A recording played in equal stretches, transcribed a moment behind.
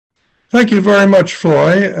Thank you very much,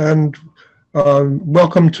 Floy, and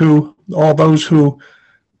welcome to all those who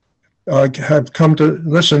have come to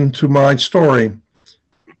listen to my story.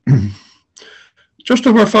 Just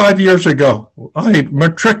over 5 years ago, I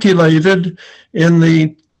matriculated in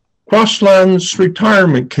the Crosslands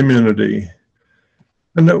retirement community.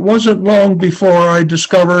 And it wasn't long before I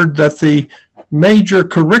discovered that the major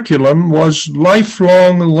curriculum was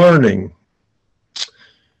lifelong learning.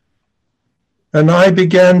 And I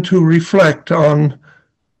began to reflect on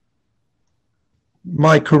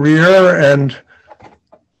my career and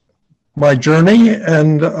my journey,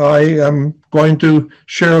 and I am going to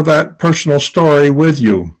share that personal story with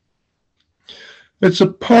you. It's a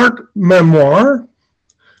part memoir,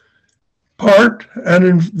 part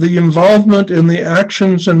and the involvement in the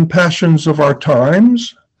actions and passions of our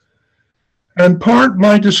times, and part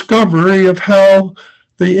my discovery of how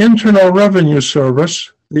the Internal Revenue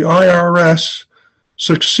Service, the IRS,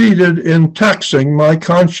 succeeded in taxing my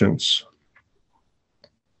conscience.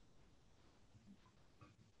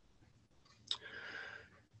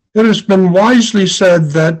 It has been wisely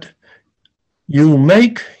said that you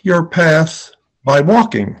make your path by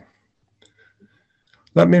walking.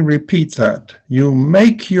 Let me repeat that. You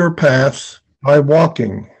make your path by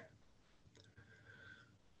walking.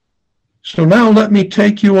 So now let me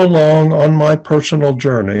take you along on my personal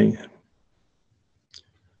journey.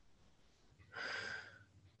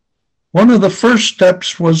 One of the first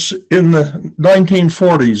steps was in the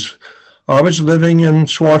 1940s. I was living in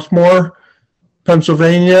Swarthmore,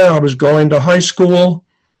 Pennsylvania. I was going to high school.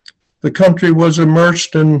 The country was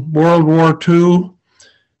immersed in World War II,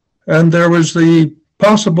 and there was the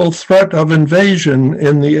possible threat of invasion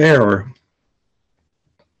in the air.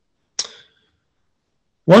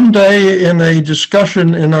 One day in a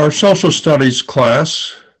discussion in our social studies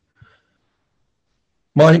class,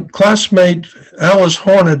 my classmate Alice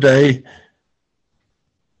Hornaday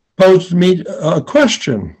posed me a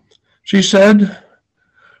question. She said,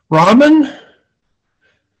 "Robin,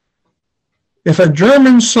 if a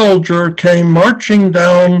German soldier came marching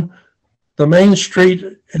down the main street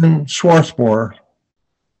in Swarthmore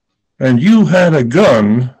and you had a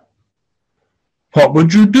gun, what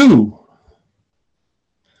would you do?"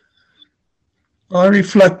 I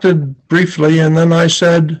reflected briefly, and then I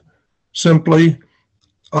said simply,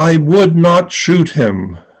 "I would not shoot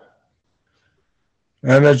him."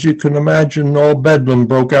 And as you can imagine, all bedlam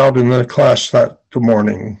broke out in the class that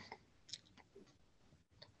morning.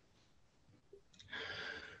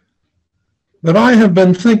 But I have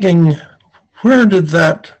been thinking, where did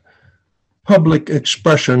that public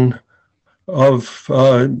expression of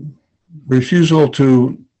refusal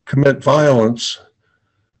to commit violence,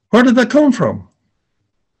 where did that come from?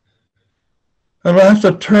 And I have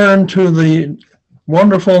to turn to the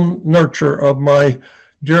wonderful nurture of my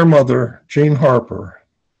dear mother, Jean Harper.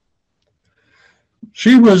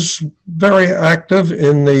 She was very active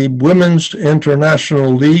in the Women's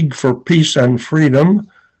International League for Peace and Freedom.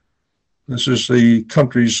 This is the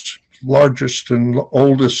country's largest and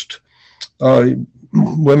oldest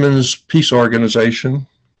women's peace organization.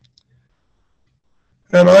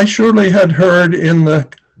 And I surely had heard in the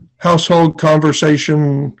household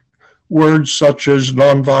conversation words such as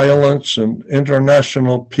nonviolence and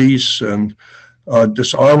international peace and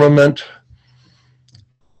disarmament.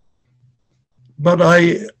 But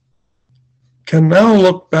I can now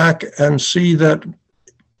look back and see that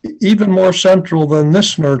even more central than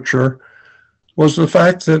this nurture was the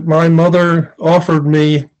fact that my mother offered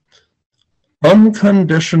me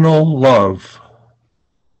unconditional love.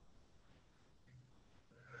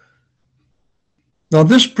 Now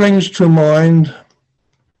this brings to mind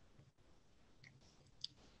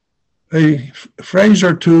a phrase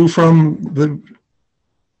or two from the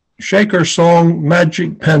Shaker song,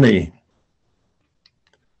 Magic Penny.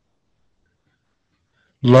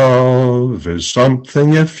 Love is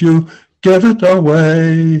something if you give it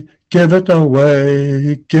away, give it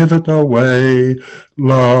away, give it away.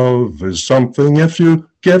 Love is something if you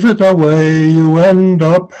give it away, you end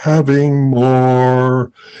up having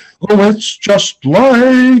more. Oh, it's just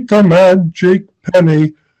like a magic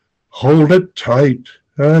penny. Hold it tight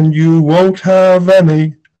and you won't have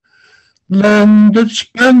any. Lend it,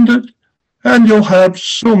 spend it, and you'll have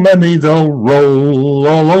so many they'll roll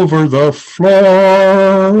all over the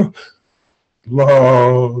floor.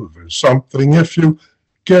 Love is something if you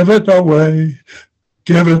give it away,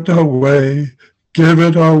 give it away, give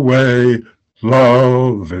it away.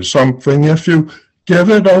 Love is something if you give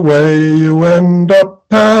it away, you end up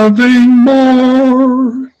having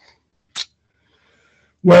more.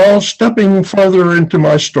 Well, stepping further into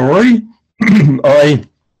my story, I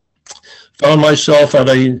found myself at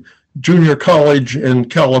a junior college in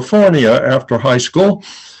California after high school.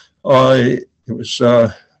 It was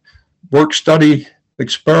a work-study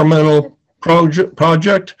experimental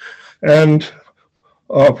project, and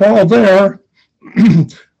while there,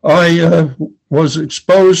 I was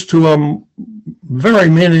exposed to a very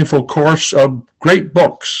meaningful course of great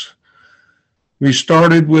books. We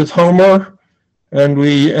started with Homer, and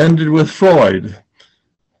we ended with Freud.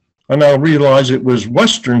 I now realize it was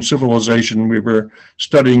Western civilization we were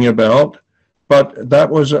studying about, but that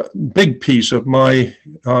was a big piece of my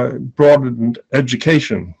broadened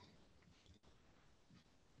education.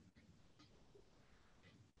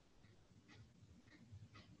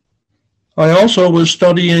 I also was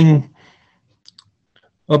studying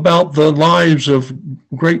about the lives of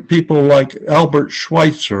great people like Albert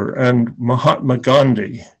Schweitzer and Mahatma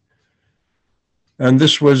Gandhi. And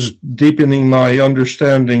this was deepening my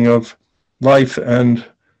understanding of life and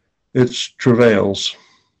its travails.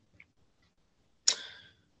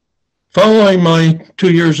 Following my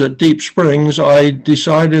 2 years at Deep Springs, I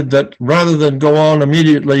decided that rather than go on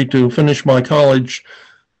immediately to finish my college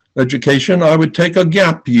education, I would take a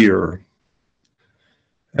gap year.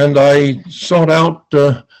 And I sought out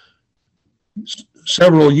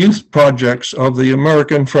several youth projects of the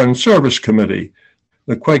American Friends Service Committee,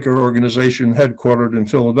 the Quaker organization headquartered in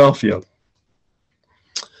Philadelphia.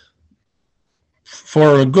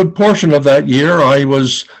 For a good portion of that year, I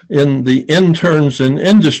was in the Interns in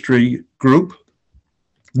Industry group,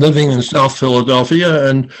 living in South Philadelphia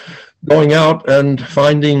and going out and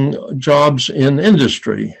finding jobs in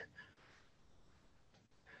industry.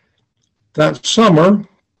 That summer,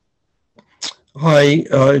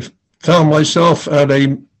 I found myself at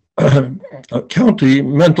a county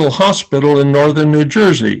mental hospital in northern New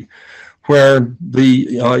Jersey, where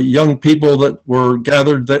the young people that were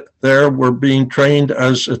gathered there were being trained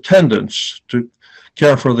as attendants to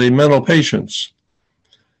care for the mental patients.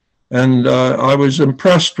 And I was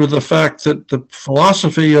impressed with the fact that the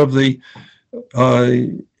philosophy of the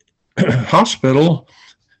hospital,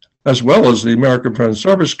 as well as the American Friends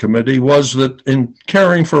Service Committee, was that in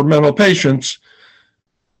caring for mental patients,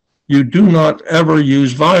 you do not ever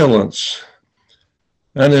use violence.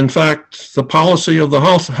 And in fact, the policy of the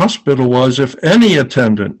hospital was if any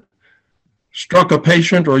attendant struck a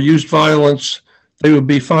patient or used violence, they would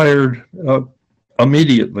be fired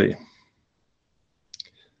immediately.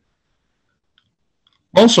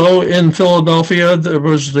 Also in Philadelphia, there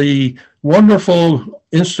was the wonderful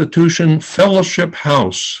institution Fellowship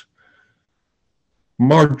House.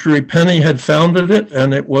 Marjorie Penny had founded it,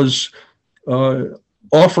 and it was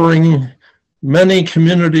offering many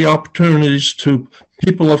community opportunities to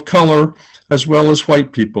people of color as well as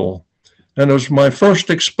white people. And it was my first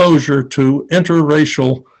exposure to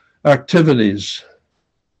interracial activities.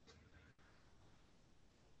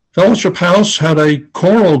 Fellowship House had a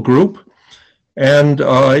choral group, and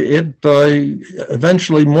it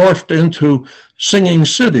eventually morphed into Singing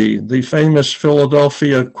City, the famous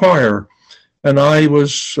Philadelphia choir. And I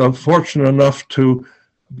was fortunate enough to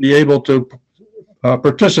be able to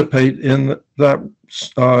participate in that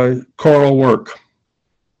choral work.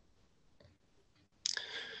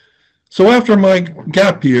 So after my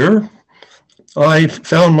gap year, I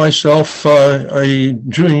found myself a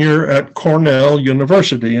junior at Cornell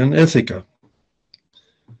University in Ithaca.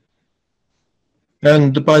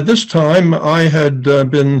 And by this time, I had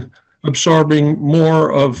been absorbing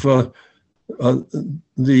more of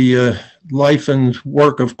the life and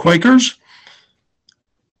work of Quakers,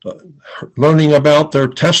 learning about their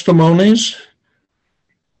testimonies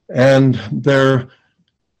and their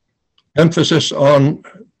emphasis on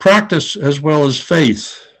practice as well as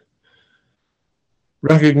faith,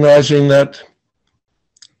 recognizing that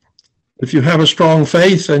if you have a strong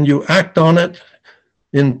faith and you act on it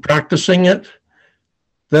in practicing it,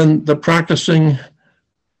 then the practicing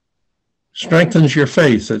strengthens your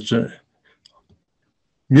faith. It's a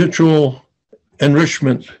mutual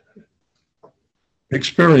enrichment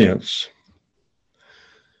experience.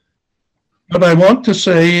 But I want to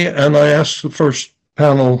say, and I asked the first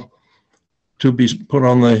panel to be put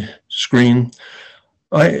on the screen,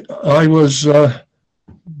 I was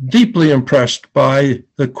deeply impressed by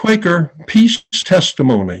the Quaker peace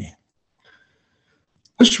testimony.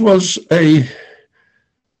 This was a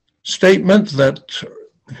statement that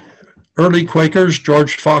early Quakers,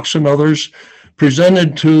 George Fox and others,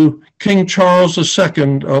 presented to King Charles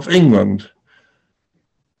II of England,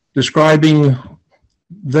 describing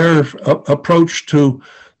their approach to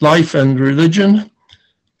life and religion.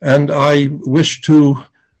 And I wish to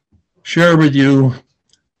share with you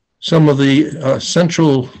some of the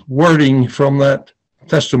essential wording from that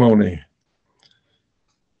testimony.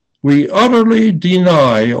 We utterly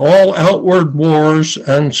deny all outward wars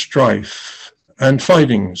and strife and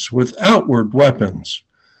fightings with outward weapons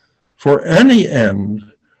for any end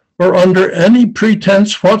or under any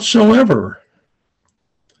pretense whatsoever.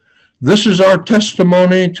 This is our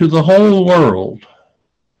testimony to the whole world.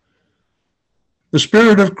 The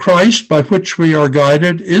Spirit of Christ by which we are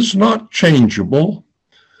guided is not changeable,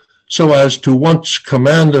 so as to once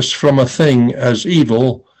command us from a thing as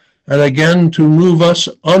evil, and again to move us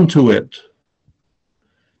unto it.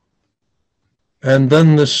 And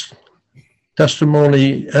then this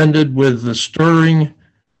testimony ended with the stirring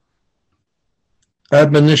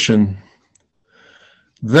admonition.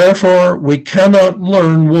 Therefore, we cannot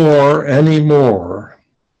learn war anymore.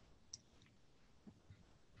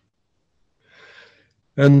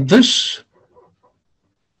 And this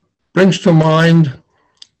brings to mind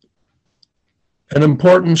an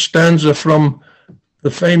important stanza from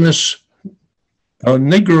the famous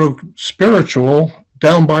Negro spiritual,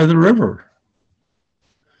 Down by the River.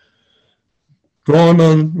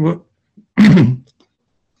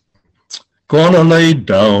 Gonna lay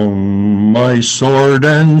down my sword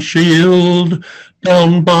and shield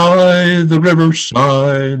down by the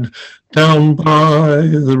riverside, down by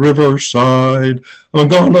the riverside. I'm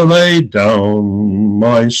gonna lay down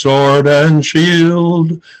my sword and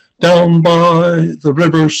shield down by the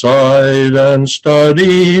riverside and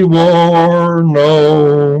study war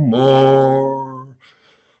no more.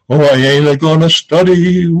 Oh, I ain't gonna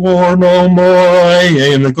study war no more. I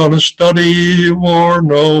ain't gonna study war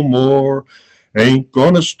no more. Ain't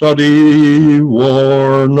gonna study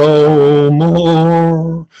war no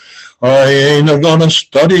more. I ain't gonna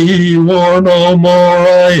study war no more.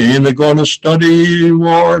 I ain't gonna study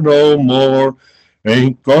war no more.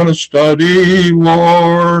 Ain't gonna study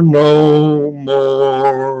war no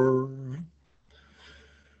more.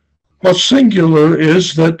 What's singular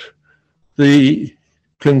is that the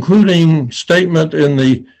concluding statement in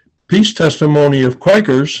the peace testimony of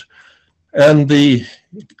Quakers and the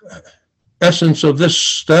essence of this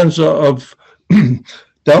stanza of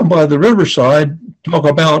Down by the Riverside talk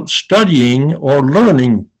about studying or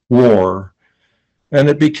learning war. And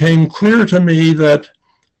it became clear to me that war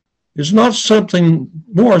is not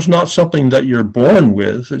something that you're born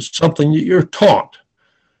with. It's something that you're taught.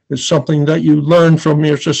 It's something that you learn from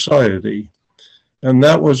your society. And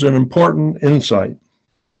that was an important insight.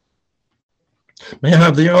 May I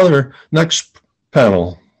have the other next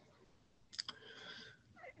panel?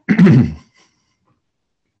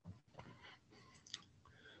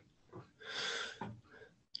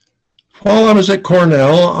 While I was at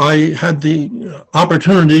Cornell, I had the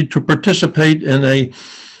opportunity to participate in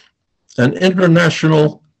an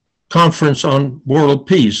international conference on world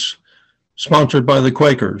peace sponsored by the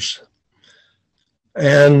Quakers.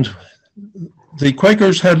 And the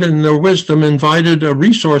Quakers had, in their wisdom, invited a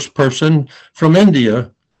resource person from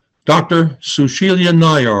India, Dr. Sushilia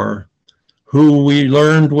Nayar, who we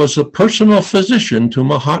learned was a personal physician to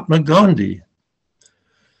Mahatma Gandhi.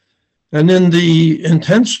 And in the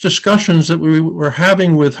intense discussions that we were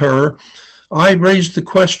having with her, I raised the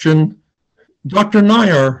question, Dr.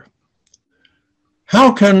 Nayar,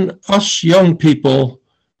 how can us young people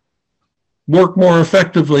work more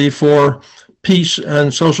effectively for peace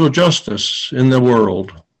and social justice in the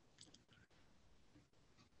world?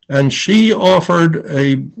 And she offered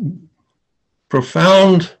a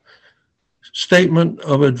profound statement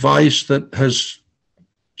of advice that has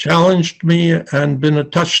challenged me and been a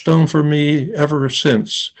touchstone for me ever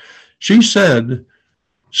since. She said,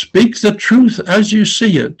 speak the truth as you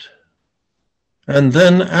see it, and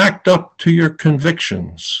then act up to your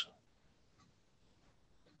convictions.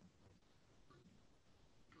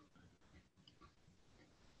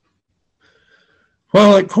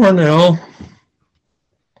 While at Cornell,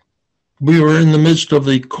 we were in the midst of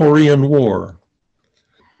the Korean War,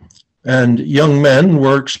 and young men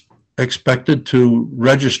were expected to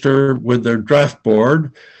register with their draft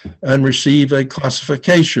board and receive a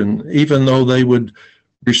classification, even though they would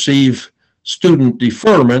receive student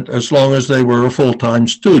deferment as long as they were a full-time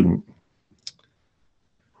student.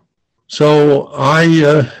 So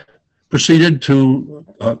I proceeded to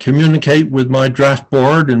communicate with my draft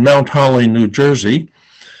board in Mount Holly, New Jersey,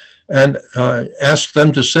 and asked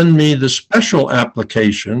them to send me the special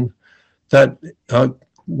application that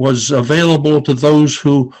was available to those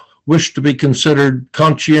who wished to be considered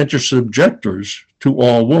conscientious objectors to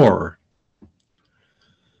all war.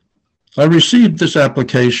 I received this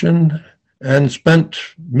application and spent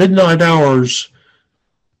midnight hours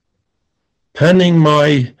penning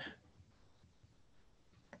my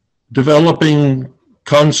developing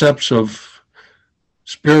concepts of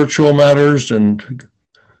spiritual matters and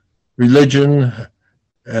religion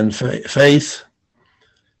and faith,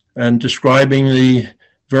 and describing the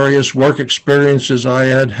various work experiences I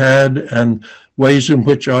had had and ways in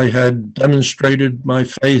which I had demonstrated my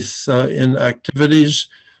faith in activities.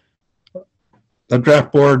 The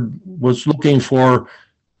draft board was looking for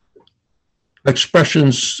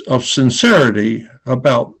expressions of sincerity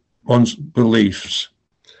about one's beliefs.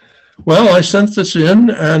 Well, I sent this in,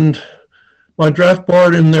 and my draft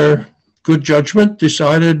board, in their good judgment,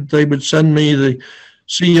 decided they would send me the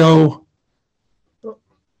CO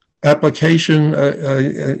application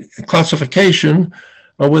classification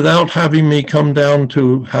without having me come down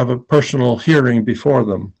to have a personal hearing before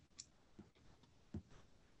them.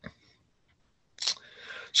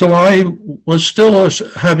 So I was still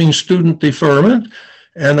having student deferment,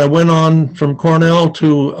 and I went on from Cornell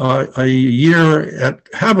to a year at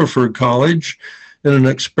Haverford College in an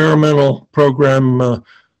experimental program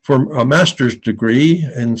for a master's degree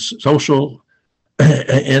in social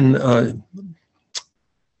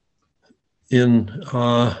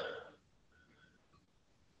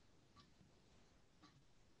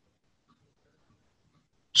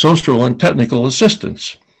social and technical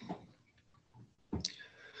assistance.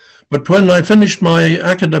 But when I finished my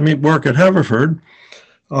academic work at Haverford,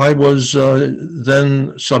 I was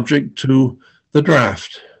then subject to the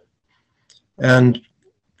draft. And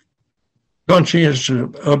conscientious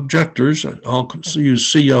objectors, I'll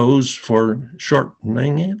use COs for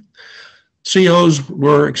shortening it, COs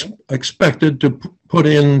were expected to put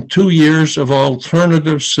in 2 years of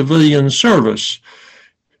alternative civilian service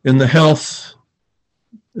in the health,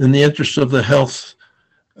 in the interest of the health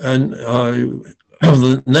and of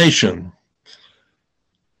the nation.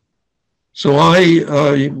 So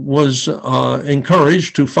I was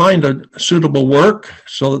encouraged to find a suitable work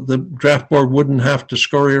so that the draft board wouldn't have to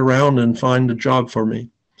scurry around and find a job for me.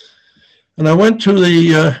 And I went to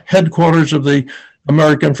the headquarters of the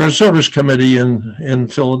American Friends Service Committee in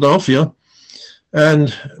Philadelphia,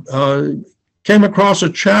 and came across a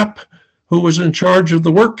chap who was in charge of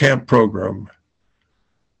the work camp program,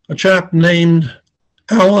 a chap named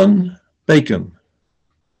Alan Bacon.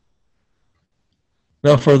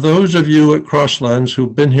 Now, for those of you at Crosslands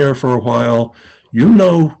who've been here for a while, you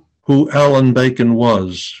know who Alan Bacon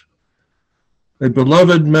was, a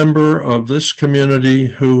beloved member of this community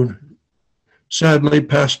who sadly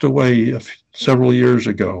passed away several years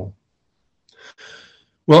ago.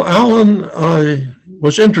 Well, Alan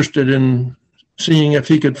was interested in seeing if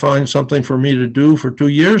he could find something for me to do for 2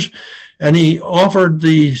 years, and he offered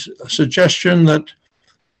the suggestion that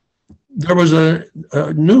there was a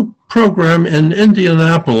new program in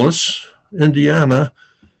Indianapolis, Indiana,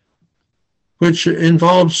 which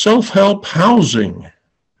involved self-help housing,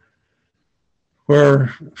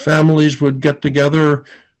 where families would get together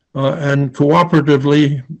and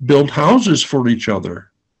cooperatively build houses for each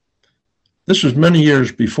other. This was many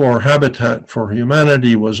years before Habitat for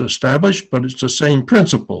Humanity was established, but it's the same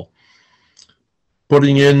principle.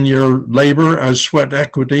 Putting in your labor as sweat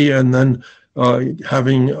equity and then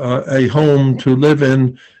having a home to live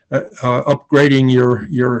in, upgrading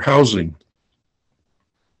your housing.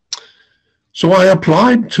 So I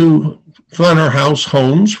applied to Flanner House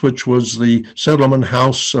Homes, which was the settlement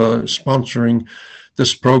house sponsoring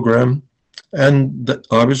this program, and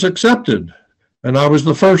I was accepted. And I was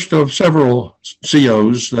the first of several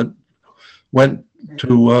COs that went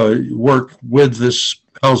to work with this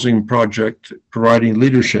housing project, providing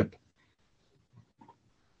leadership.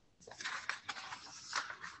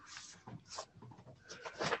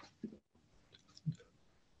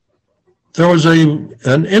 There was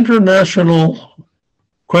an international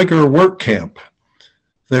Quaker work camp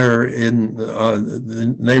there in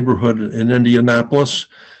the neighborhood in Indianapolis,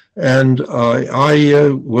 and I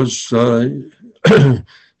was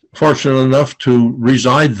fortunate enough to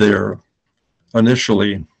reside there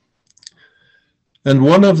initially. And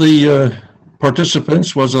one of the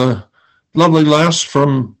participants was a lovely lass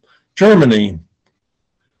from Germany.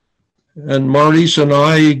 And Marlies and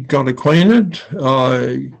I got acquainted,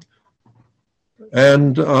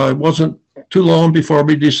 and it wasn't too long before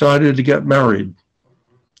we decided to get married.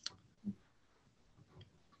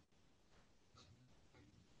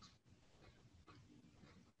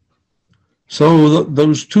 So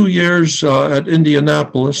those 2 years at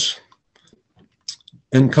Indianapolis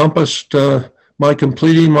encompassed my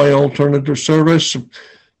completing my alternative service,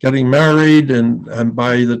 getting married, and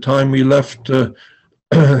by the time we left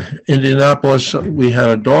Indianapolis, we had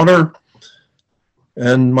a daughter.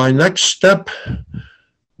 And my next step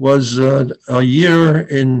was a year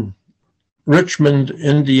in Richmond,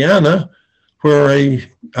 Indiana, where a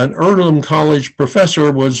an Earlham College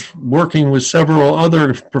professor was working with several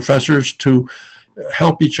other professors to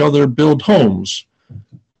help each other build homes.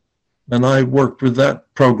 And I worked with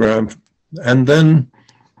that program. And then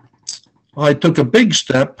I took a big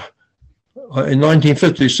step in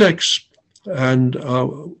 1956, and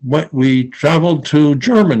we traveled to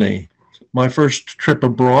Germany, my first trip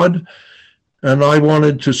abroad, and I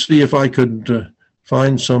wanted to see if I could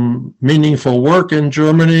find some meaningful work in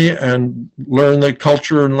Germany and learn the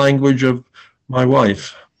culture and language of my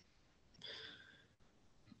wife.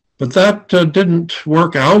 But that didn't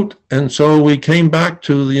work out, and so we came back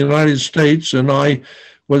to the United States, and I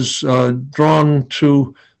was drawn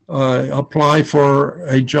to apply for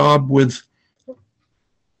a job with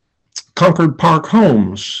Concord Park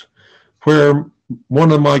Homes, where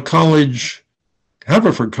one of my college,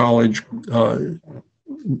 Haverford College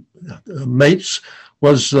mates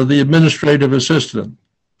was the administrative assistant.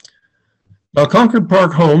 Now, Concord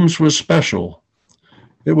Park Homes was special.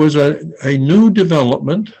 It was a new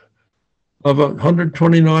development of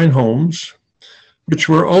 129 homes, which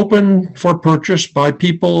were open for purchase by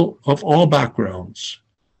people of all backgrounds,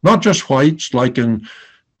 not just whites, like in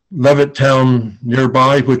Levittown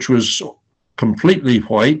nearby, which was completely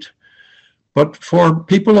white, but for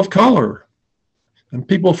people of color and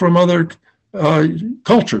people from other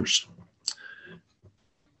cultures.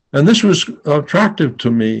 And this was attractive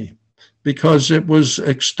to me because it was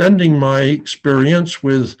extending my experience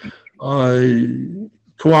with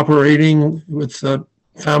cooperating with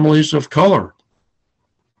families of color.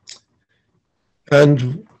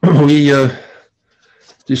 And we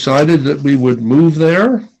decided that we would move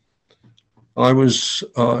there. I was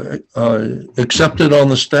accepted on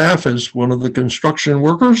the staff as one of the construction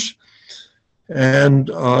workers, and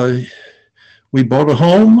we bought a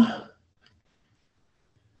home.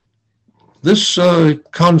 This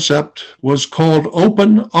concept was called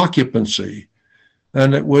open occupancy,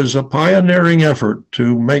 and it was a pioneering effort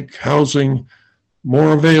to make housing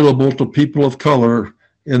more available to people of color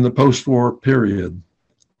in the post-war period.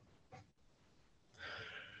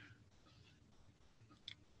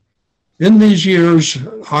 In these years,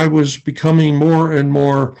 I was becoming more and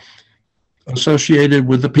more associated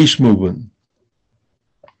with the peace movement.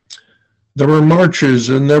 There were marches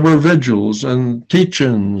and there were vigils and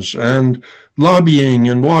teach-ins and lobbying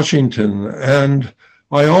in Washington. And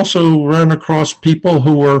I also ran across people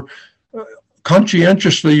who were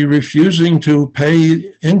conscientiously refusing to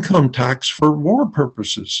pay income tax for war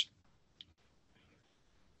purposes.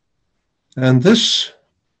 And this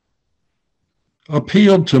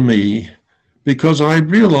appealed to me because I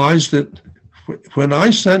realized that when I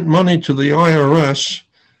sent money to the IRS,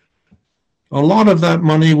 a lot of that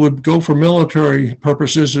money would go for military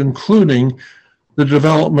purposes, including the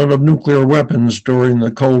development of nuclear weapons during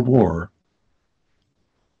the Cold War.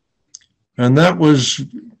 And that was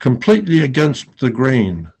completely against the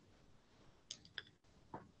grain.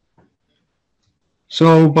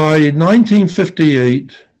 So by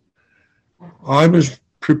 1958, I was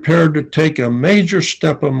prepared to take a major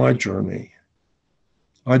step on my journey.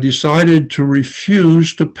 I decided to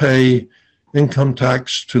refuse to pay income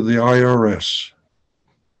tax to the IRS.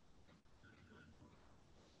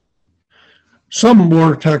 Some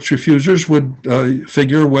war tax refusers would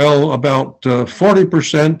figure, well, about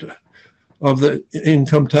 40% of the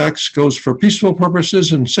income tax goes for peaceful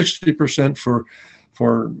purposes and 60%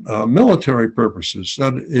 for military purposes.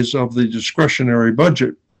 That is of the discretionary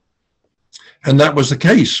budget. And that was the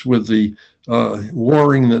case with the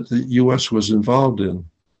warring that the US was involved in.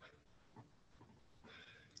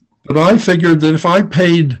 But I figured that if I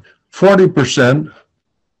paid 40%,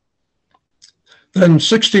 then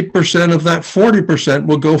 60% of that 40%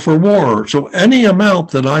 would go for war. So any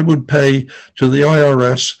amount that I would pay to the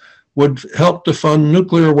IRS would help to fund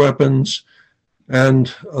nuclear weapons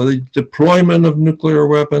and the deployment of nuclear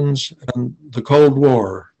weapons and the Cold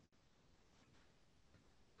War.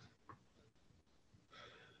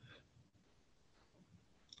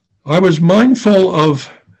 I was mindful of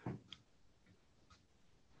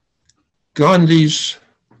Gandhi's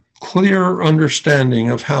clear understanding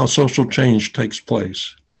of how social change takes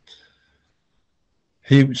place.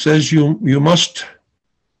 He says you must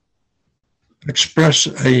express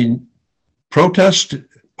a protest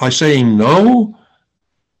by saying no,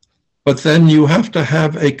 but then you have to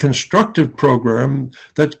have a constructive program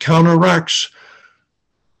that counteracts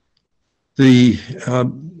the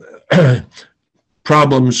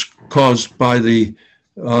problems caused by the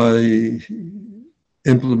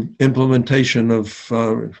implementation of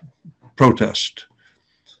protest.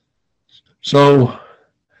 So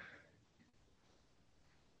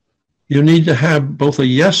you need to have both a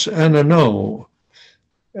yes and a no.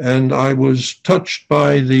 and I was touched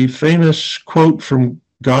by the famous quote from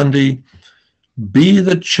Gandhi, "Be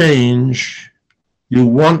the change you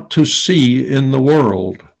want to see in the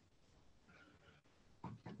world."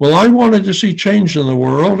 Well, I wanted to see change in the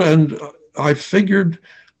world, and I figured,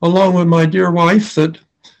 along with my dear wife, that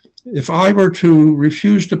if I were to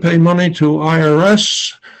refuse to pay money to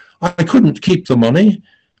IRS, I couldn't keep the money.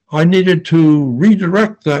 I needed to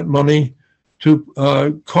redirect that money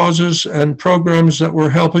to causes and programs that were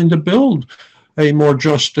helping to build a more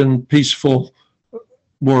just and peaceful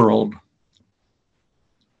world.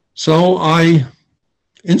 So I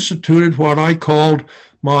instituted what I called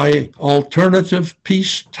my alternative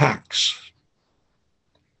peace tax.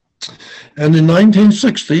 And in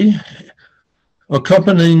 1960,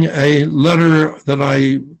 accompanying a letter that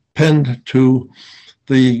I penned to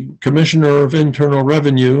the Commissioner of Internal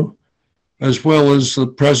Revenue, as well as the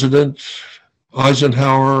President,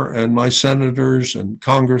 Eisenhower, and my senators and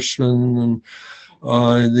congressmen,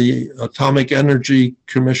 and the Atomic Energy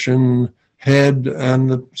Commission head and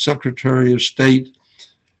the Secretary of State.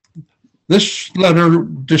 This letter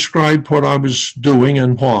described what I was doing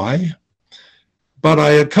and why, but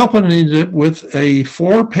I accompanied it with a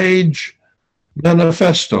 4-page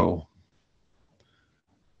manifesto.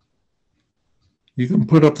 You can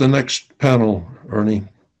put up the next panel, Ernie.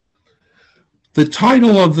 The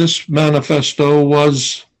title of this manifesto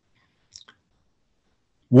was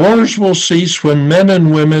 "Wars Will Cease When Men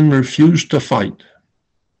and Women Refuse to Fight."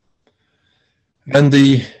 And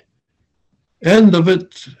the end of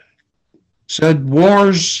it said,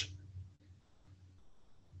 "Wars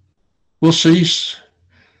will cease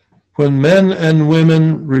when men and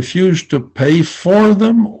women refuse to pay for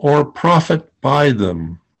them or profit by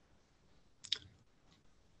them."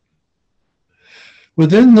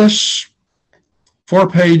 Within this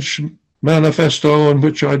 4-page manifesto, in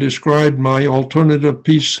which I described my alternative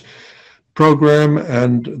peace program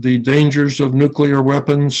and the dangers of nuclear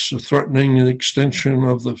weapons threatening the extinction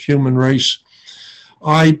of the human race,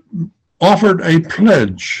 I offered a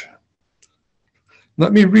pledge.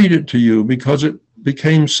 Let me read it to you because it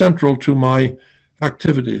became central to my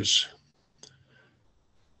activities.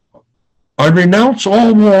 "I renounce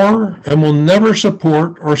all war and will never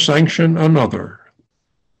support or sanction another.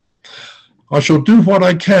 I shall do what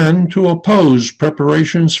I can to oppose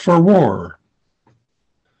preparations for war.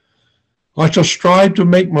 I shall strive to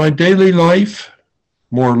make my daily life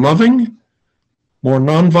more loving, more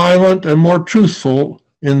nonviolent, and more truthful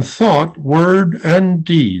in thought, word, and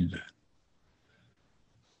deed.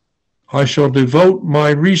 I shall devote my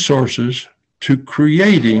resources to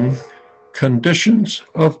creating conditions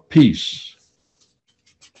of peace."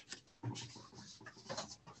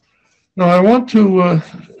 Now, I want to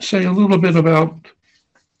say a little bit about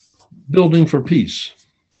building for peace.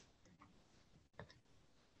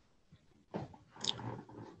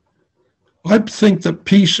 I think that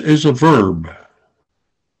peace is a verb.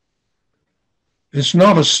 It's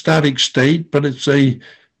not a static state, but it's a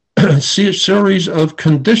series of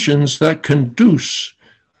conditions that conduce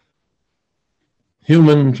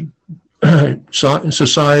human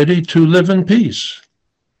society to live in peace.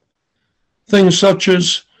 Things such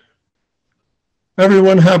as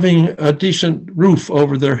everyone having a decent roof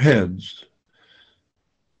over their heads,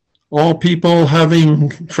 all people having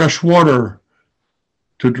fresh water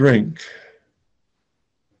to drink,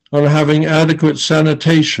 and having adequate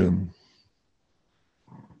sanitation,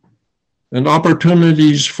 and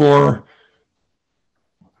opportunities for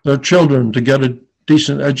their children to get a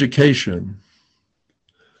decent education.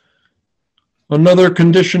 Another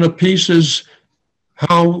condition of peace is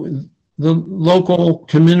how the local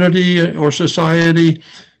community or society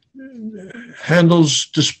handles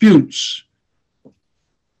disputes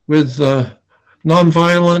with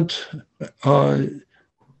nonviolent,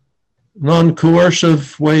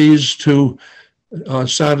 non-coercive ways to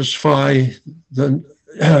satisfy the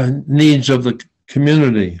needs of the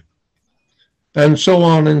community, and so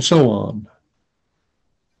on and so on.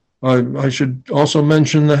 I should also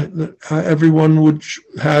mention that everyone would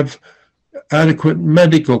have adequate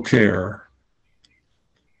medical care.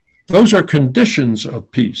 Those are conditions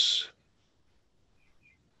of peace.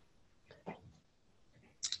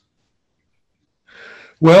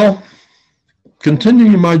 Well,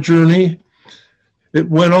 continuing my journey, it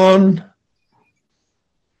went on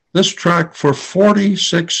this track for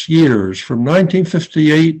 46 years, from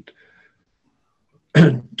 1958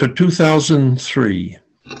 to 2003.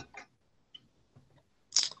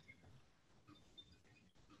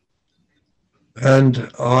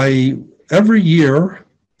 And every year,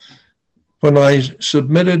 when I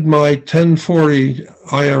submitted my 1040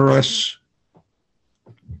 IRS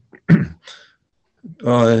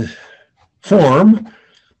form.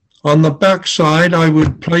 On the back side, I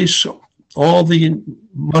would place all the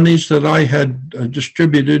monies that I had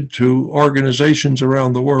distributed to organizations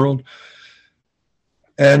around the world.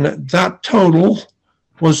 And that total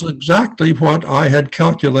was exactly what I had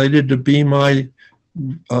calculated to be my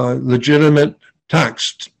legitimate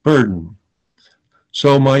tax burden.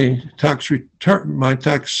 So my tax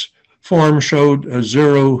form showed a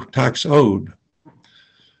zero tax owed.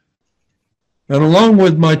 And along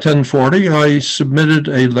with my 1040, I submitted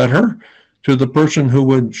a letter to the person who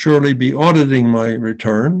would surely be auditing my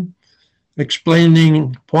return,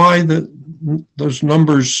 explaining why those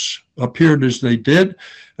numbers appeared as they did,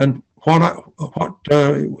 and what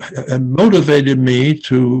motivated me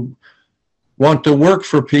to want to work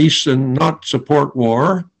for peace and not support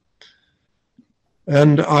war.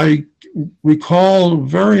 And I recall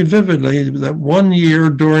very vividly that one year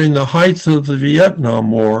during the height of the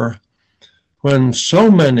Vietnam War, when so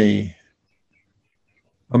many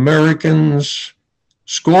Americans,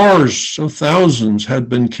 scores of thousands had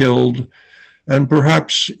been killed, and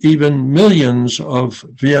perhaps even millions of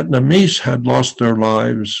Vietnamese had lost their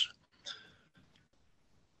lives,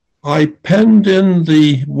 I penned in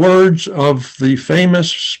the words of the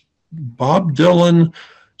famous Bob Dylan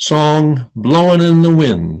song, "Blowin' in the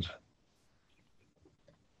Wind."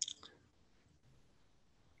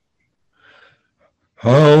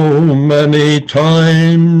 How many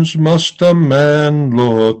times must a man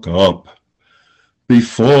look up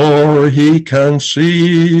before he can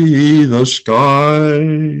see the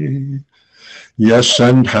sky? Yes,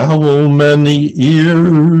 and how many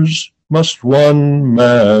ears must one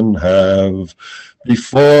man have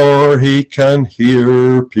before he can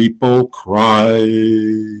hear people cry?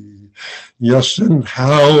 Yes, and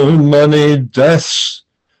how many deaths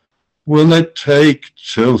will it take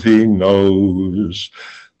till he knows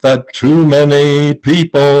that too many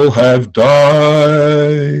people have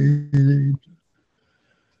died?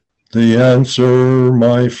 The answer,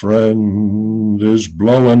 my friend, is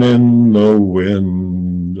blowing in the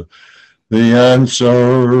wind. The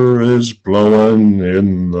answer is blowing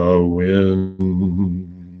in the wind.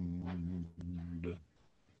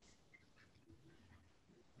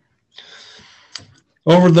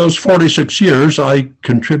 Over those 46 years, I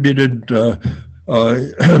contributed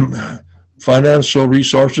financial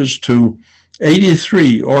resources to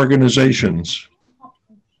 83 organizations.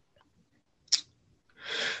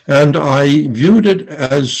 And I viewed it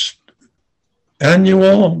as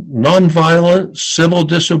annual nonviolent civil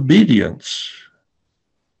disobedience,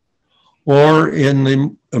 or in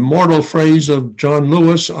the immortal phrase of John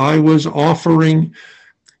Lewis, I was offering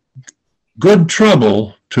good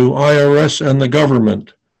trouble to IRS and the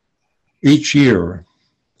government each year.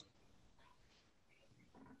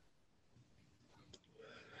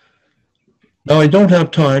 Now, I don't have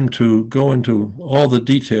time to go into all the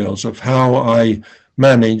details of how I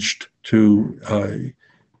managed to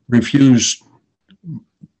refuse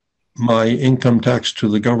my income tax to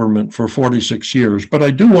the government for 46 years. But I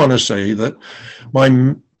do want to say that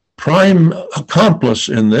my prime accomplice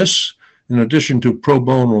in this, in addition to pro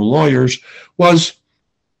bono lawyers, was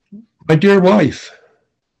my dear wife.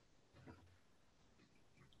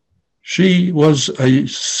 She was a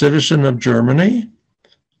citizen of Germany.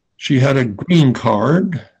 She had a green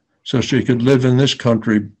card, so she could live in this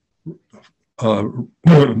country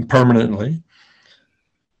permanently.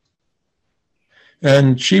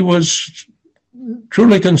 And she was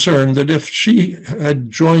truly concerned that if she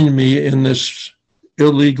had joined me in this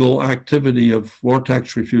illegal activity of war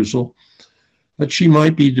tax refusal, that she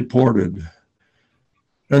might be deported.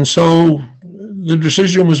 And so the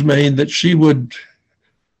decision was made that she would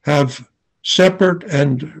have separate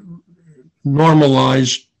and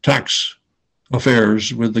normalized tax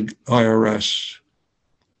affairs with the IRS.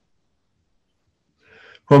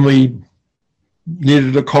 When we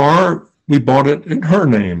needed a car, we bought it in her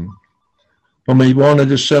name. When we wanted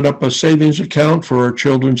to set up a savings account for our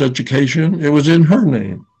children's education, it was in her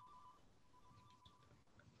name.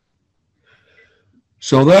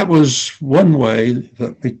 So that was one way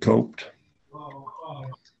that we coped.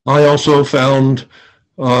 I also found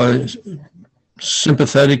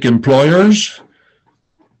sympathetic employers,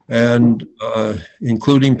 and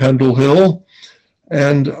including Pendle Hill.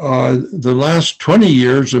 And the last 20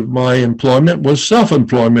 years of my employment was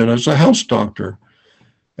self-employment as a house doctor.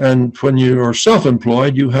 And when you are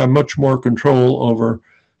self-employed, you have much more control over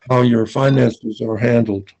how your finances are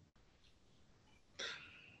handled.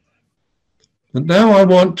 But now I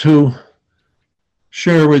want to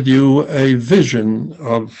share with you a vision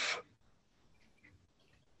of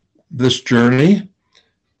this journey.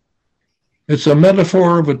 It's a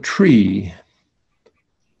metaphor of a tree.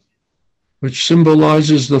 which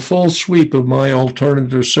symbolizes the full sweep of my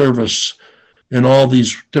alternative service in all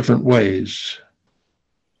these different ways.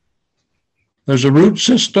 There's a root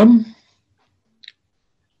system,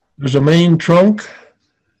 there's a main trunk,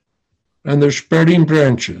 and there's spreading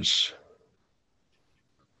branches.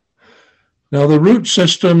 Now the root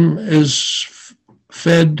system is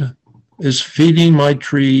feeding my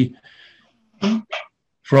tree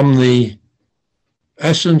from the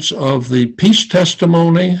essence of the peace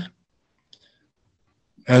testimony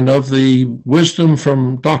and of the wisdom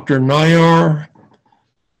from Dr. Nayar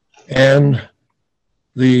and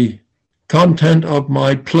the content of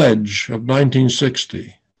my pledge of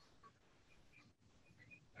 1960.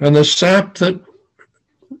 And the sap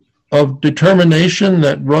of determination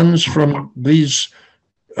that runs from these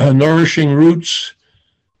nourishing roots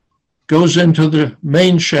goes into the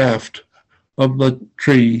main shaft of the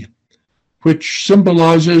tree, which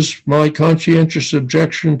symbolizes my conscientious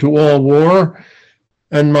objection to all war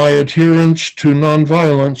and my adherence to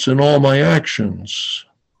nonviolence in all my actions.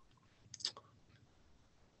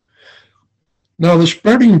 Now, the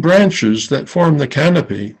spreading branches that form the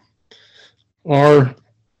canopy are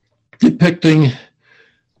depicting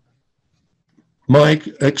my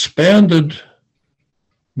expanded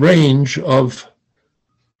range of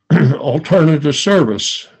alternative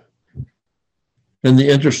service in the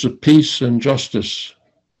interest of peace and justice.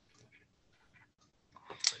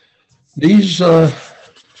 These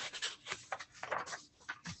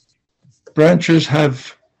branches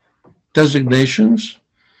have designations.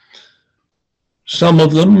 Some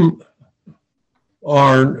of them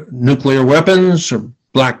are nuclear weapons or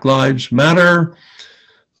Black Lives Matter,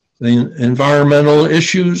 the environmental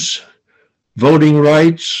issues, voting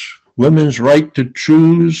rights, women's right to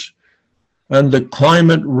choose, and the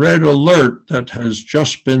climate red alert that has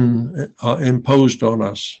just been imposed on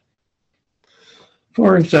us.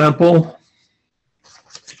 For example,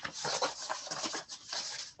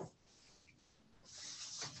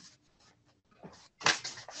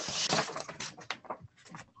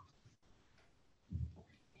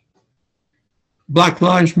 Black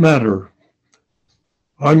Lives Matter.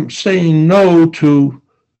 I'm saying no to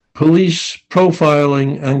police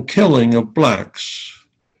profiling and killing of blacks.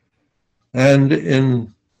 And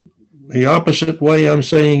in the opposite way, I'm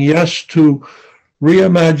saying yes to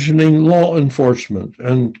reimagining law enforcement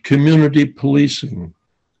and community policing.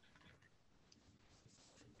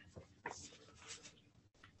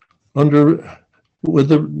 With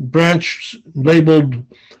the branch labeled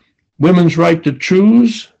Women's Right to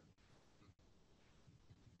Choose,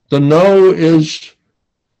 the no is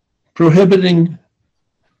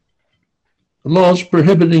laws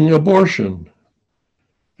prohibiting abortion.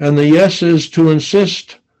 And the yes is to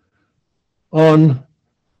insist on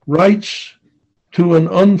rights to an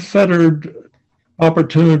unfettered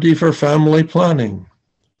opportunity for family planning.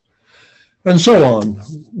 And so on,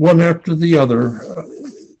 one after the other.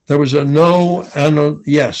 There was a no and a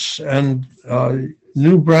yes, and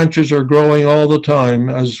new branches are growing all the time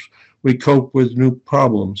as we cope with new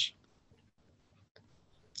problems.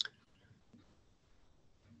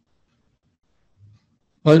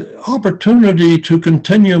 An opportunity to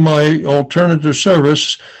continue my alternative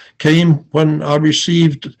service came when I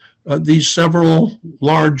received these several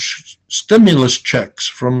large stimulus checks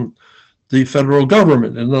from the federal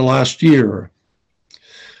government in the last year.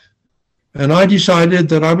 And I decided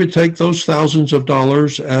that I would take those thousands of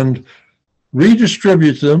dollars and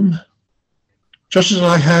redistribute them, just as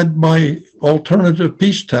I had my alternative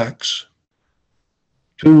peace tax,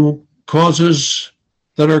 to causes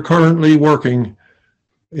that are currently working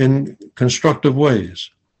in constructive ways.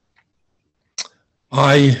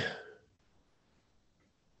 I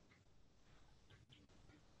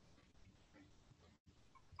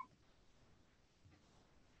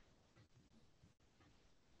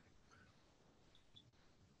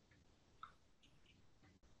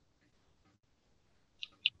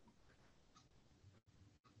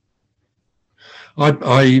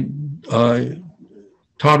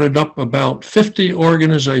totted up about 50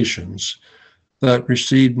 organizations that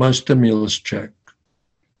received my stimulus check.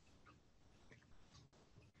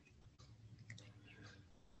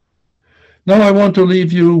 Now I want to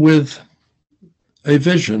leave you with a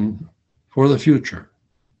vision for the future,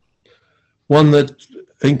 one that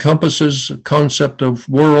encompasses a concept of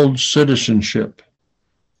world citizenship.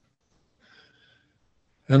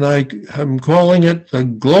 And I am calling it the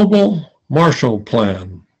Global Marshall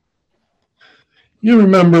Plan. You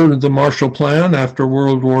remember the Marshall Plan after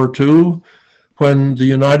World War II, when the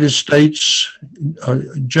United States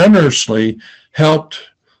generously helped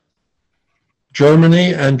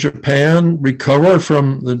Germany and Japan recover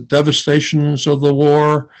from the devastations of the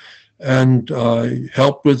war and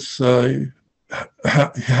help with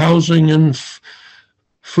housing and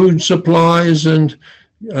food supplies and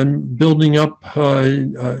building up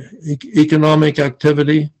economic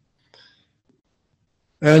activity.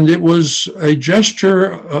 And it was a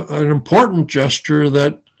gesture, an important gesture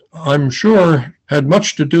that I'm sure had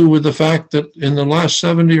much to do with the fact that in the last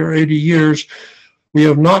 70 or 80 years, we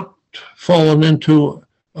have not fallen into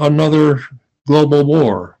another global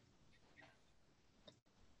war.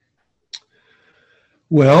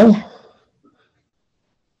 Well,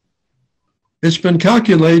 it's been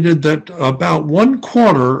calculated that about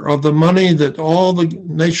 1/4 of the money that all the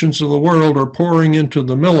nations of the world are pouring into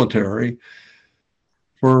the military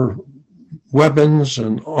for weapons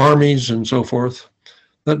and armies and so forth,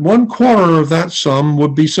 that 1/4 of that sum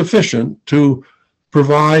would be sufficient to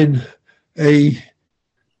provide a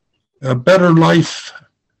better life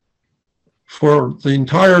for the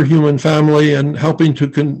entire human family and helping to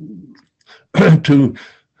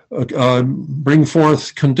bring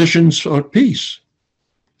forth conditions of peace.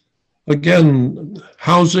 Again,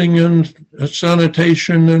 housing and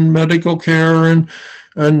sanitation and medical care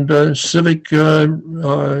and civic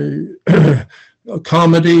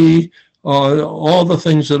comedy, all the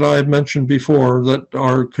things that I had mentioned before that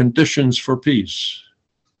are conditions for peace.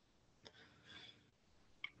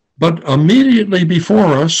 But immediately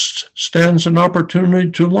before us stands an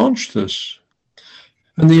opportunity to launch this.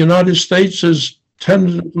 And the United States is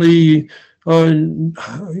tentatively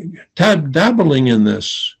dabbling in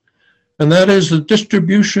this. And that is the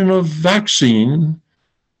distribution of vaccine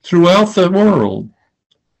throughout the world.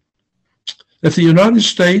 If the United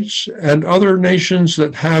States and other nations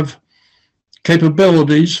that have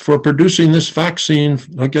capabilities for producing this vaccine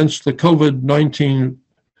against the COVID-19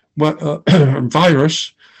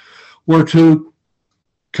 virus were to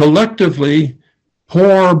collectively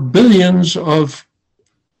pour billions of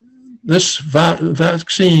this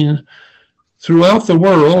vaccine throughout the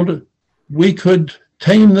world, we could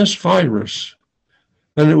tame this virus.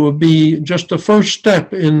 And it would be just the first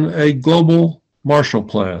step in a global Marshall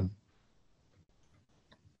Plan.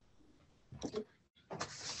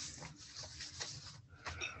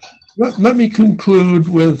 Let me conclude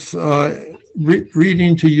with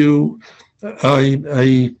reading to you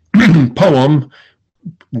a poem.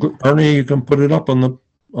 Ernie, you can put it up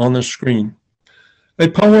on the screen. A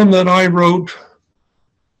poem that I wrote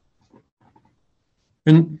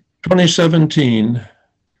in 2017,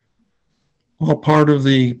 all part of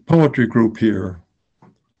the poetry group here,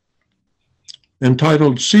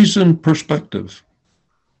 entitled Seasoned Perspective.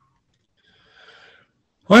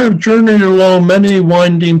 I have journeyed along many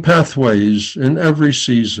winding pathways in every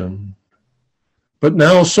season, but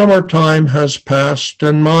now summertime has passed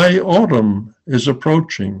and my autumn is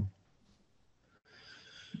approaching.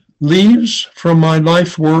 Leaves from my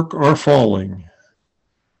life work are falling,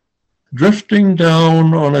 drifting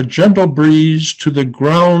down on a gentle breeze to the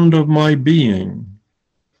ground of my being,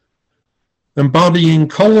 embodying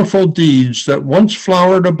colorful deeds that once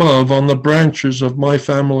flowered above on the branches of my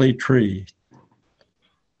family tree.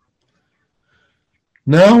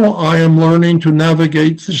 Now I am learning to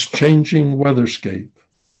navigate this changing weatherscape.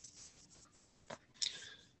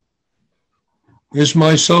 Is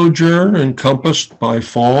my sojourn encompassed by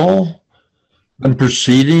fall and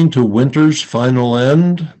proceeding to winter's final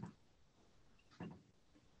end?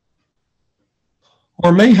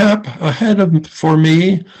 Or mayhap ahead for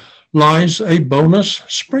me lies a bonus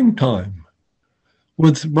springtime,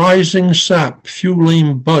 with rising sap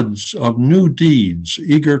fueling buds of new deeds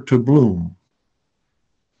eager to bloom.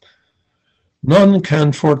 None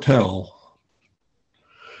can foretell.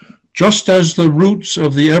 Just as the roots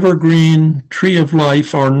of the evergreen tree of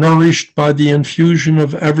life are nourished by the infusion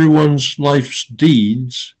of everyone's life's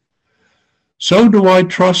deeds, so do I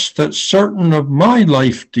trust that certain of my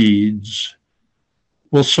life deeds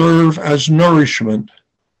will serve as nourishment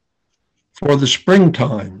for the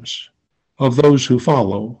springtimes of those who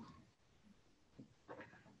follow.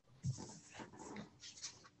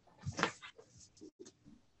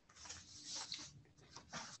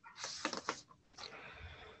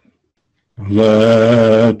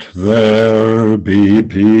 Let there be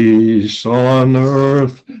peace on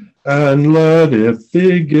earth, and let it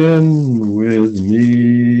begin with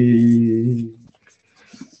me.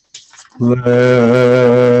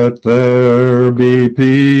 Let there be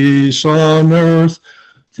peace on earth,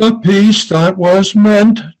 the peace that was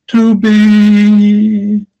meant to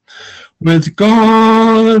be. With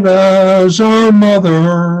God as our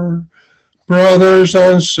mother, brothers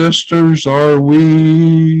and sisters are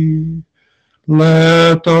we.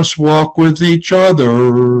 Let us walk with each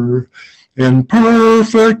other in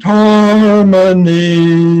perfect harmony.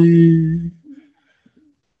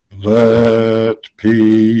 Let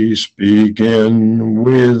peace begin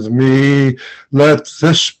with me. Let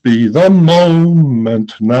this be the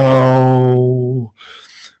moment now.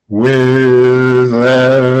 With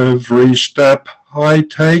every step I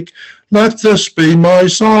take, let this be my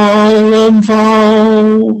solemn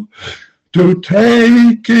vow, to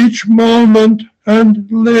take each moment and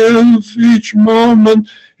live each moment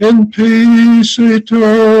in peace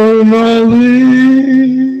eternally.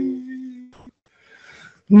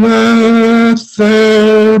 Let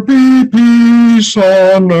there be peace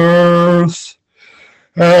on earth,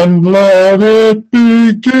 and let it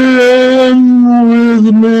begin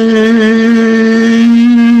with me.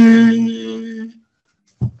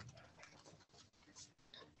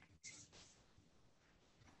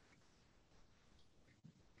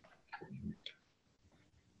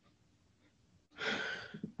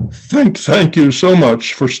 Thank you so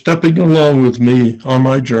much for stepping along with me on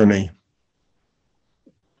my journey.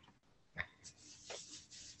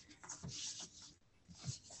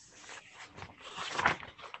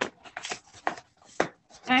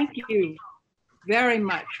 Thank you very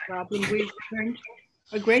much, Robin. We've learned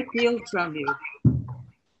a great deal from you.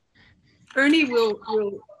 Ernie will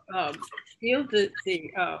field the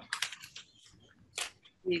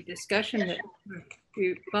discussion that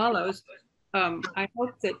follows. I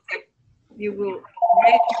hope that you will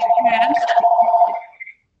raise your hand,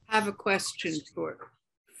 have a question for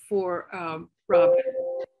Robin.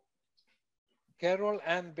 Carol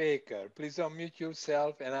Ann Baker, please unmute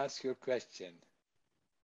yourself and ask your question.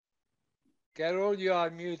 Carol, you are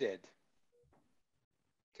muted.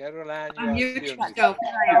 Carol Ann, you are still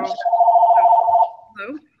muted.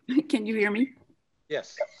 Hello? Can you hear me?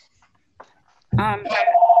 Yes. As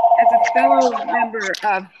a fellow member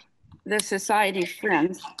of the Society of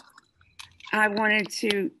Friends, I wanted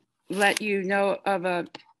to let you know of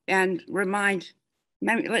and remind,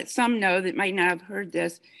 maybe let some know that might not have heard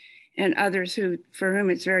this, and others for whom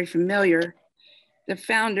it's very familiar. The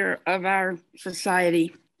founder of our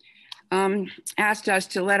society asked us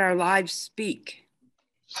to let our lives speak.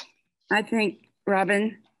 I think,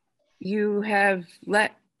 Robin, you have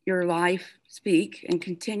let your life speak and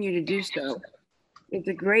continue to do so. It's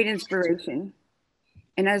a great inspiration.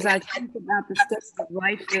 And as I think about the steps of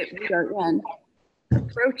life that we are in,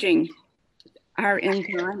 approaching our end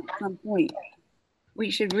time at some point,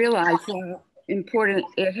 we should realize how important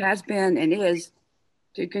it has been and is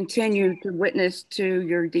to continue to witness to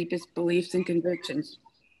your deepest beliefs and convictions.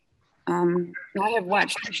 I have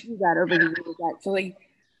watched you do that over the years, actually,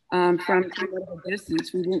 from a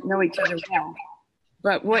distance. We didn't know each other well.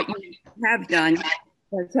 But what you have done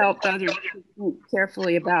has helped others to think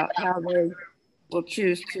carefully about how they will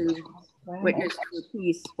choose to witness to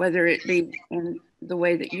peace, whether it be in the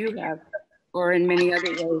way that you have, or in many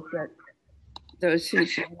other ways that those who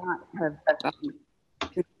do not have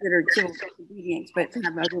considered civil disobedience, but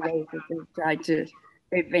have other ways that they've tried to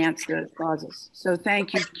advance those causes. So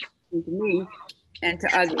thank you to me and to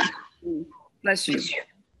others. Bless you.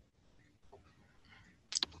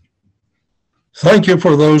 Thank you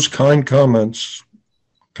for those kind comments,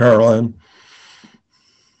 Caroline.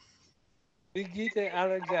 Brigitte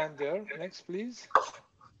Alexander, next please.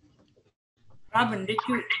 Robin, did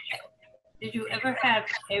you ever have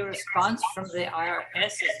a response from the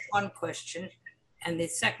IRS is one question. And the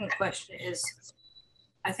second question is,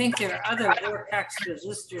 I think there are other war tax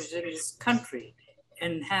resistors in this country,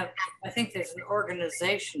 and I think there's an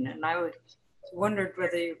organization, and I wondered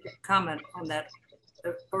whether you could comment on that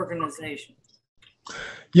organization.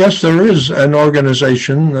 Yes, there is an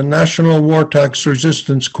organization, the National War Tax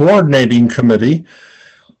Resistance Coordinating Committee.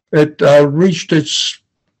 It reached its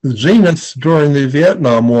zenith during the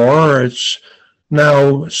Vietnam War. It's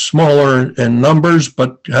now smaller in numbers,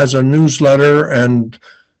 but has a newsletter and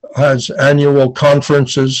has annual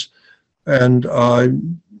conferences, and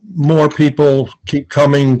more people keep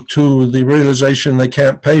coming to the realization they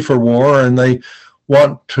can't pay for war, and they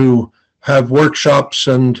want to have workshops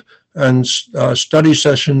and study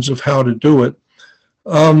sessions of how to do it.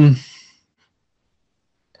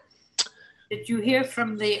 Did you hear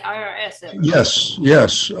from the IRS ever?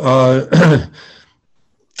 Yes.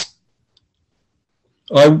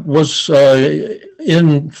 I was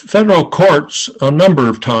in federal courts a number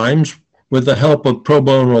of times with the help of pro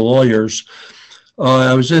bono lawyers.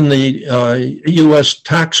 I was in the U.S.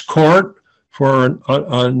 tax court for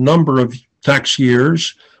a number of tax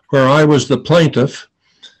years, where I was the plaintiff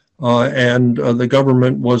and the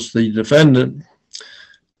government was the defendant.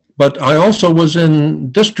 But I also was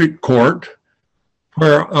in district court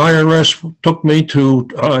where IRS took me to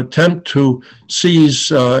attempt to seize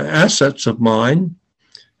assets of mine.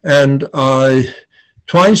 And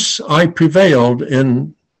twice I prevailed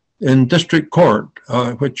in district court,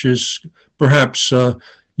 which is perhaps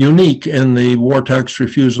unique in the war tax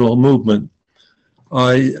refusal movement.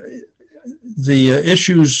 The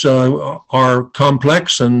issues are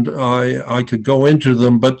complex, and I could go into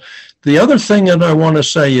them. But the other thing that I want to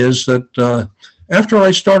say is that after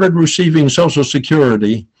I started receiving Social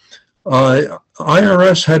Security,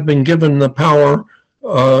 IRS had been given the power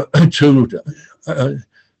to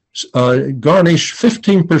garnish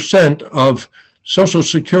 15% of Social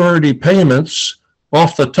Security payments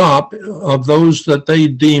off the top of those that they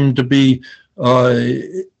deemed to be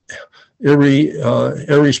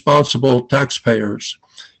irresponsible taxpayers.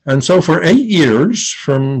 And so for 8 years,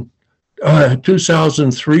 from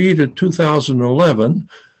 2003 to 2011,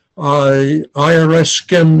 IRS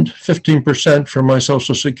skimmed 15% from my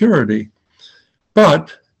Social Security.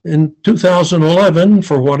 But in 2011,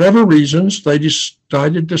 for whatever reasons, they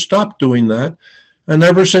decided to stop doing that. And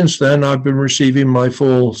ever since then, I've been receiving my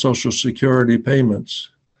full Social Security payments.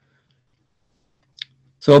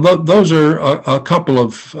 So those are a couple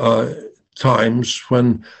of times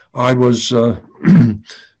when I was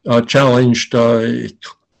challenged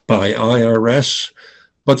by IRS,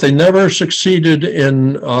 but they never succeeded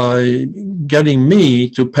in getting me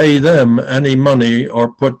to pay them any money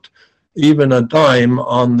or put even a dime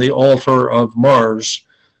on the altar of Mars.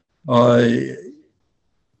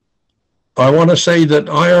 I want to say that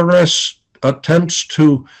IRS attempts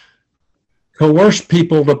to coerce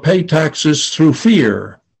people to pay taxes through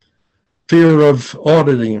fear of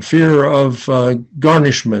auditing, fear of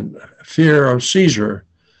garnishment, fear of seizure.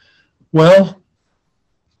 Well,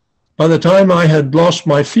 by the time I had lost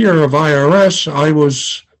my fear of IRS, I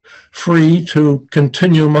was free to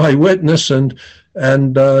continue my witness and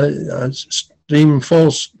steam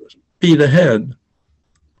full speed ahead.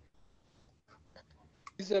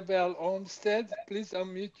 Isabel Olmsted, please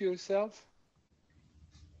unmute yourself.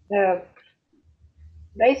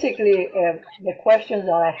 Basically, the questions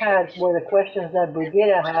that I had were the questions that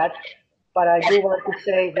Brigida had, but I do want to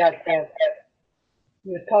say that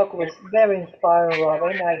your talk was very inspiring,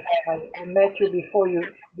 Robin. I met you before you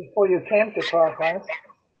came to Providence.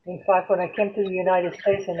 In fact, when I came to the United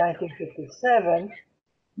States in 1957,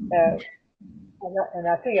 and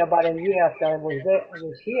I think about a year after I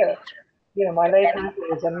was here, you know, my late husband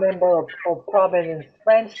was a member of Providence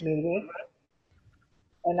Friends meeting,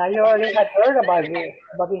 and I already had heard about you,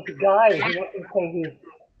 about this guy who wasn't paying his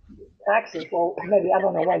taxes. Well, maybe I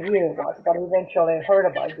don't know what year it was, but eventually I heard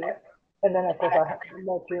about you, and then of course I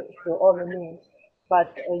met you through other means.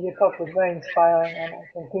 But your talk was very inspiring, and I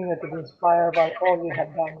continue to be inspired by all you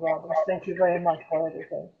have done, Robin. Thank you very much for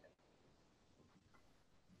everything.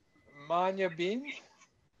 Manya Bean.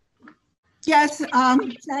 Yes,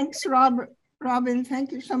 thanks, Robin.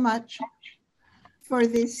 Thank you so much for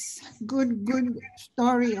this good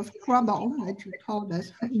story of trouble that you told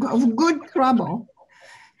us, of good trouble.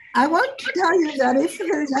 I want to tell you that if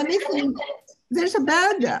there's anything, there's a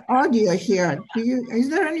bad audio here. Is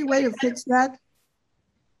there any way to fix that?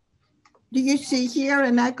 Do you see here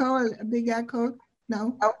an echo, a big echo?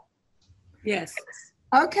 No? Yes.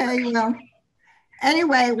 Okay, well,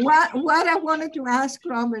 anyway, what I wanted to ask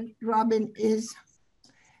Robin is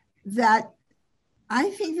that I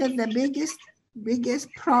think that the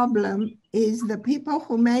biggest problem is the people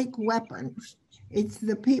who make weapons. It's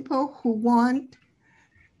the people who want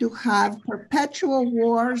to have perpetual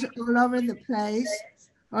wars all over the place,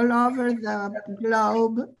 all over the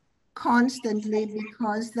globe, constantly,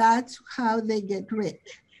 because that's how they get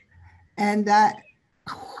rich. And that,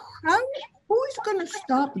 who is going to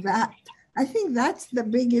stop that? I think that's the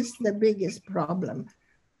biggest problem.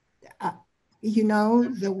 You know,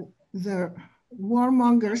 the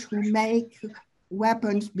warmongers who make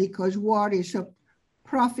weapons because war is so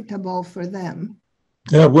profitable for them.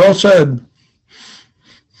 Yeah, well said.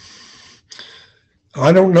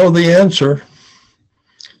 I don't know the answer.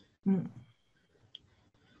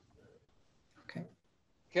 Okay.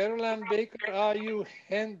 Caroline Baker, are you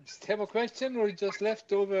have a question or just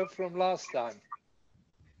left over from last time?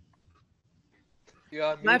 You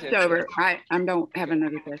are muted. Leftover. I don't have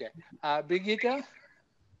another question. Okay. Brigitte?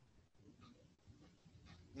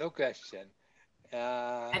 No question.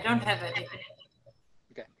 I don't have anything.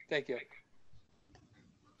 Okay, thank you.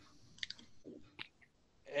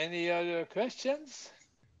 Any other questions?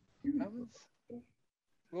 Comments?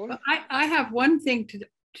 Well, I have one thing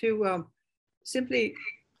to simply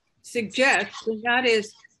suggest, and that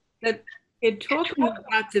is that in talking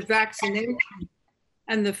about the vaccination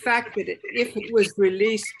and the fact that if it was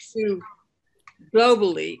released to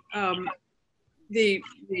globally, the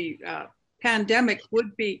pandemic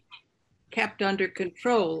would be kept under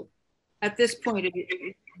control. At this point, it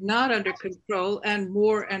is not under control, and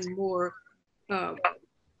more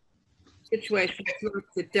situations like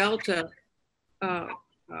the Delta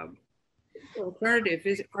alternative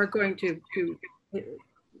are going to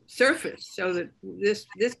surface, so that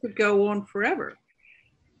this could go on forever.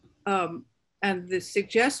 And the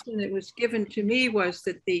suggestion that was given to me was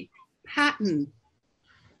that the patent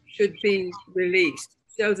should be released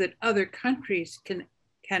so that other countries can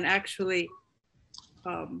actually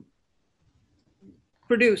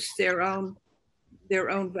produce their own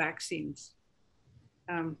vaccines.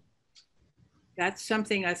 That's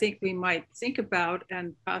something I think we might think about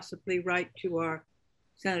and possibly write to our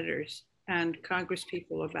senators and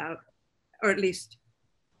congresspeople about, or at least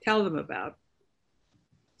tell them about,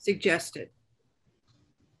 suggest it.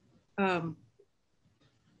 But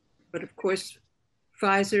of course,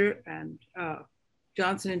 Pfizer and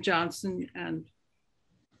Johnson & Johnson and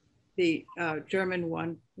the German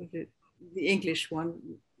one, the English one,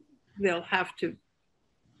 they'll have to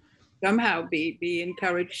somehow be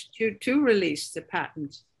encouraged to release the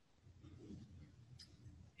patents.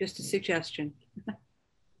 Just a suggestion.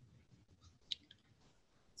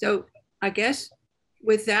 So I guess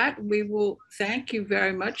with that, we will thank you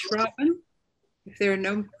very much, Robin. If there are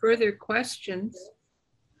no further questions.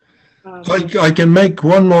 I can make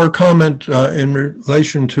one more comment in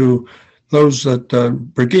relation to those that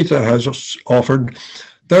Brigitte has offered.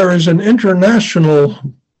 There is an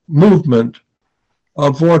international movement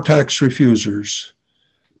of vortex refusers.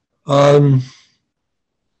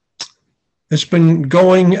 It's been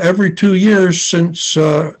going every 2 years since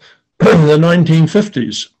the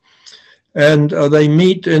 1950s. And they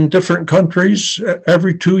meet in different countries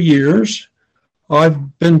every 2 years.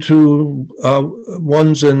 I've been to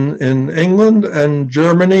ones in England and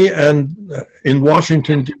Germany and in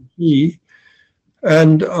Washington, D.C.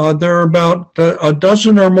 And there are about a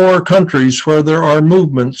dozen or more countries where there are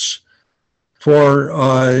movements for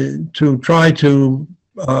to try to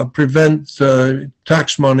prevent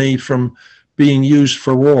tax money from being used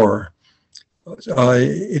for war.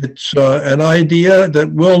 It's an idea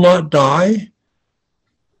that will not die.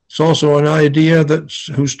 It's also an idea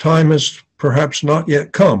whose time has perhaps not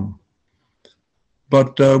yet come.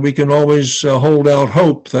 But we can always hold out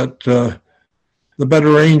hope that the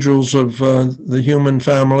better angels of the human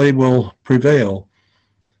family will prevail.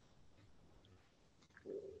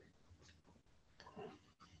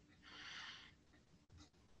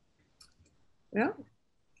 Well,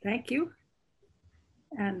 thank you.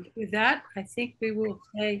 And with that, I think we will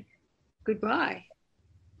say goodbye.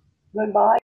 Goodbye.